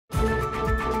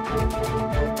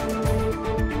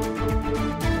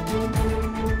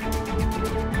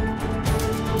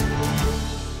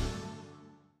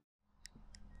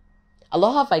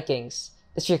Aloha Vikings!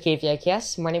 This is your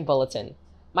KVIKS Morning Bulletin.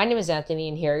 My name is Anthony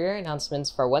and here are your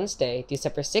announcements for Wednesday,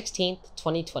 December 16th,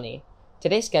 2020.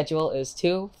 Today's schedule is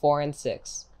 2, 4, and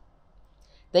 6.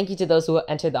 Thank you to those who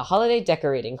entered the holiday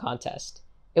decorating contest.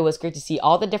 It was great to see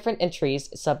all the different entries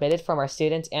submitted from our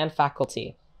students and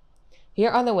faculty.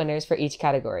 Here are the winners for each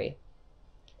category.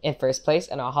 In first place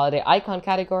in our holiday icon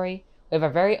category, we have our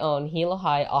very own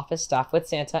Hilo-High office staff with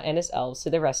Santa and his elves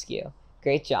to the rescue.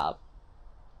 Great job!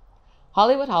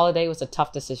 Hollywood Holiday was a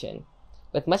tough decision.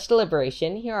 With much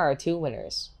deliberation, here are our two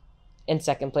winners. In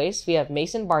second place, we have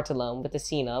Mason Bartolome with the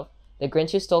scene of The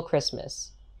Grinch Who Stole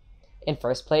Christmas. In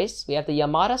first place, we have the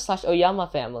Yamada/Oyama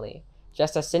family,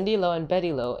 dressed as Cindy Lowe and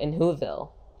Betty Lowe in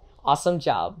Whoville. Awesome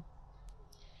job!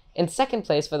 In second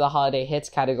place for the Holiday Hits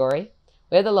category,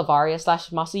 we have the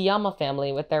Lavaria/Masuyama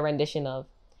family with their rendition of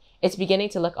It's Beginning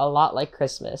to Look a Lot Like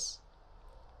Christmas.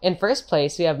 In first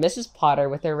place, we have Mrs. Potter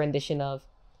with her rendition of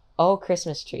Oh,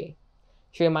 Christmas Tree.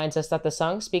 She reminds us that the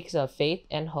song speaks of faith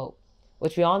and hope,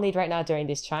 which we all need right now during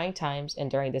these trying times and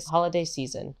during this holiday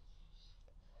season.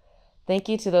 Thank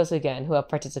you to those again who have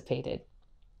participated.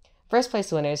 First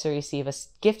place winners will receive a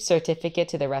gift certificate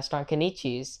to the restaurant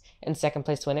Kenichi's, and second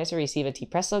place winners will receive a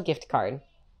T-Presso gift card.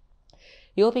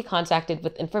 You will be contacted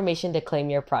with information to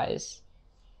claim your prize.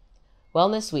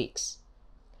 Wellness Weeks.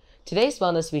 Today's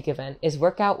Wellness Week event is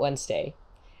Workout Wednesday.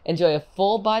 Enjoy a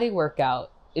full body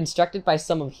workout instructed by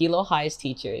some of Hilo High's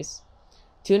teachers.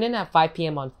 Tune in at 5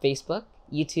 p.m. on Facebook,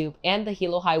 YouTube, and the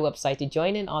Hilo High website to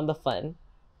join in on the fun.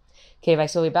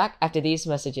 KVIKS will be back after these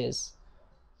messages.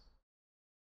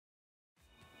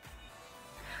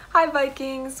 Hi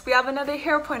Vikings! We have another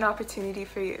Hero Point opportunity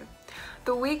for you.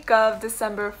 The week of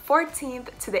December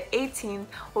 14th to the 18th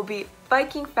will be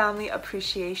Viking Family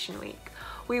Appreciation Week.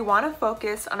 We want to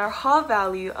focus on our hall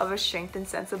value of a strengthened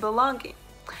sense of belonging.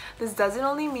 This doesn't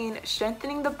only mean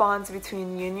strengthening the bonds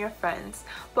between you and your friends,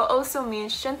 but also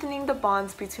means strengthening the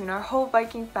bonds between our whole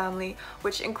Viking family,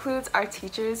 which includes our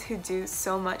teachers who do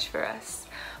so much for us.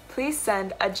 Please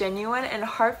send a genuine and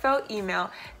heartfelt email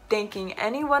thanking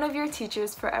any one of your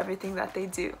teachers for everything that they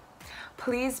do.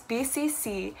 Please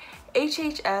BCC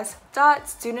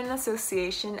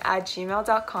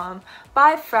hhs.studentassociation@gmail.com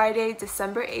by Friday,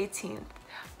 December 18th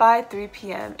by 3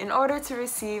 p.m. in order to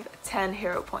receive 10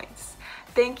 Hero Points.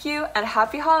 Thank you and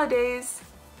happy holidays!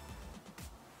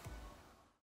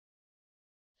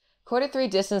 Quarter 3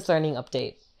 Distance Learning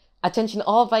Update. Attention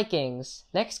all Vikings!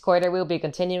 Next quarter we will be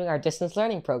continuing our distance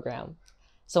learning program.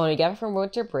 So when we get from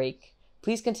winter break,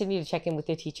 please continue to check in with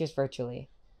your teachers virtually.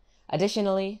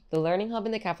 Additionally, the Learning Hub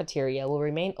in the cafeteria will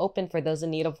remain open for those in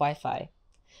need of Wi-Fi.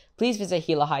 Please visit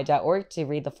hilo-high.org to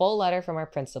read the full letter from our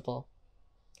principal.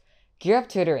 Gear Up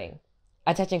Tutoring.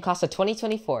 Attention class of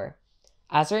 2024.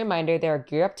 As a reminder, there are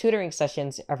Gear Up tutoring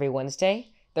sessions every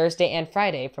Wednesday, Thursday, and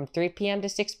Friday from 3 p.m. to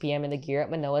 6 p.m. in the Gear Up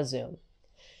Manoa Zoom.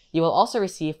 You will also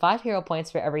receive 5 Hero Points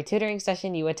for every tutoring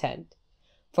session you attend.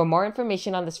 For more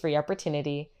information on this free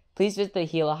opportunity, please visit the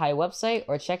Hilo High website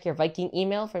or check your Viking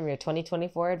email from your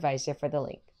 2024 advisor for the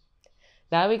link.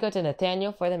 Now we go to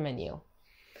Nathaniel for the menu.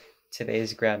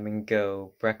 Today's grab and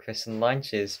go breakfast and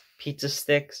lunch is pizza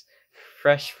sticks,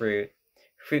 fresh fruit,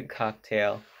 fruit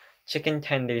cocktail, chicken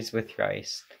tenders with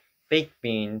rice, baked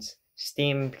beans,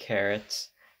 steamed carrots,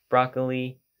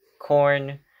 broccoli,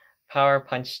 corn, power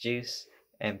punch juice,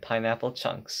 and pineapple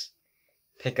chunks.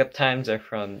 Pickup times are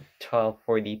from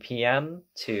 12:40 p.m.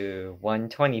 to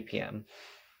 1:20 p.m.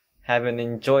 Have an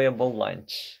enjoyable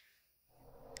lunch.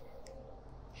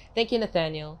 Thank you,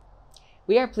 Nathaniel.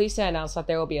 We are pleased to announce that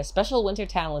there will be a special winter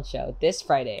talent show this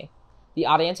Friday. The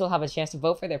audience will have a chance to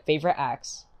vote for their favorite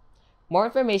acts. More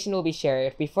information will be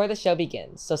shared before the show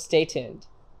begins, so stay tuned.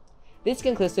 This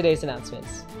concludes today's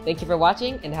announcements. Thank you for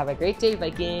watching and have a great day,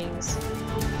 Vikings!